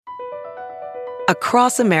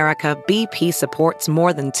Across America, BP supports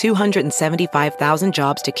more than 275,000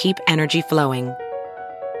 jobs to keep energy flowing.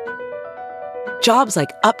 Jobs like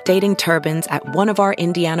updating turbines at one of our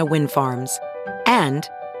Indiana wind farms and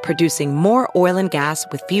producing more oil and gas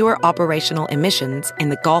with fewer operational emissions in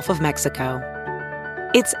the Gulf of Mexico.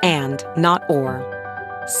 It's and, not or.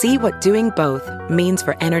 See what doing both means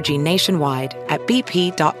for energy nationwide at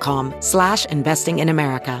bp.com/investing in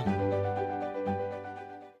America.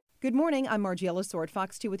 Good morning, I'm Margiela Sword,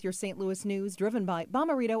 Fox 2 with your St. Louis news, driven by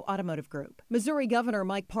Bomarito Automotive Group. Missouri Governor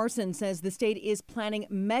Mike Parson says the state is planning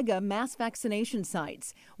mega mass vaccination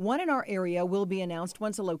sites. One in our area will be announced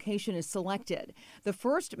once a location is selected. The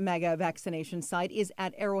first mega vaccination site is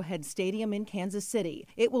at Arrowhead Stadium in Kansas City.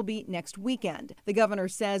 It will be next weekend. The governor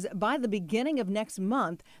says by the beginning of next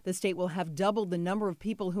month, the state will have doubled the number of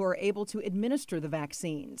people who are able to administer the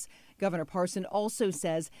vaccines. Governor Parson also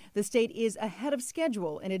says the state is ahead of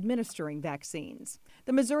schedule in administering vaccines.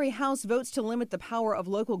 The Missouri House votes to limit the power of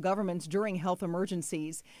local governments during health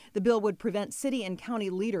emergencies. The bill would prevent city and county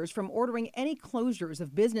leaders from ordering any closures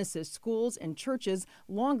of businesses, schools, and churches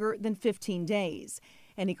longer than 15 days.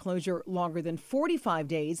 Any closure longer than 45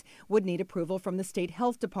 days would need approval from the state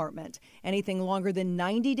health department. Anything longer than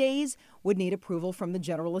 90 days would need approval from the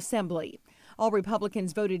General Assembly. All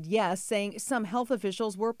Republicans voted yes, saying some health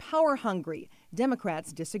officials were power hungry.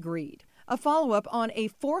 Democrats disagreed. A follow-up on a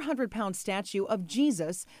 400-pound statue of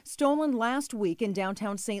Jesus stolen last week in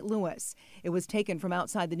downtown St. Louis. It was taken from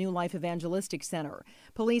outside the New Life Evangelistic Center.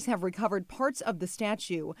 Police have recovered parts of the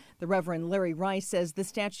statue. The Reverend Larry Rice says the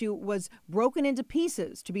statue was broken into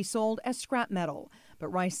pieces to be sold as scrap metal. But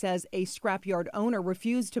Rice says a scrapyard owner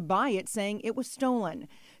refused to buy it, saying it was stolen.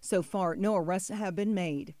 So far, no arrests have been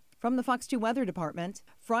made. From the Fox 2 Weather Department,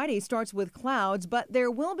 Friday starts with clouds, but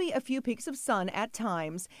there will be a few peaks of sun at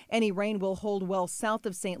times. Any rain will hold well south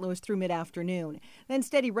of St. Louis through mid-afternoon. Then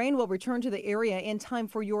steady rain will return to the area in time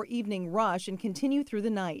for your evening rush and continue through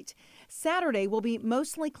the night. Saturday will be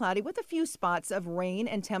mostly cloudy with a few spots of rain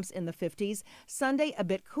and temps in the 50s. Sunday a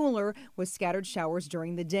bit cooler with scattered showers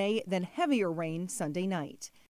during the day, then heavier rain Sunday night.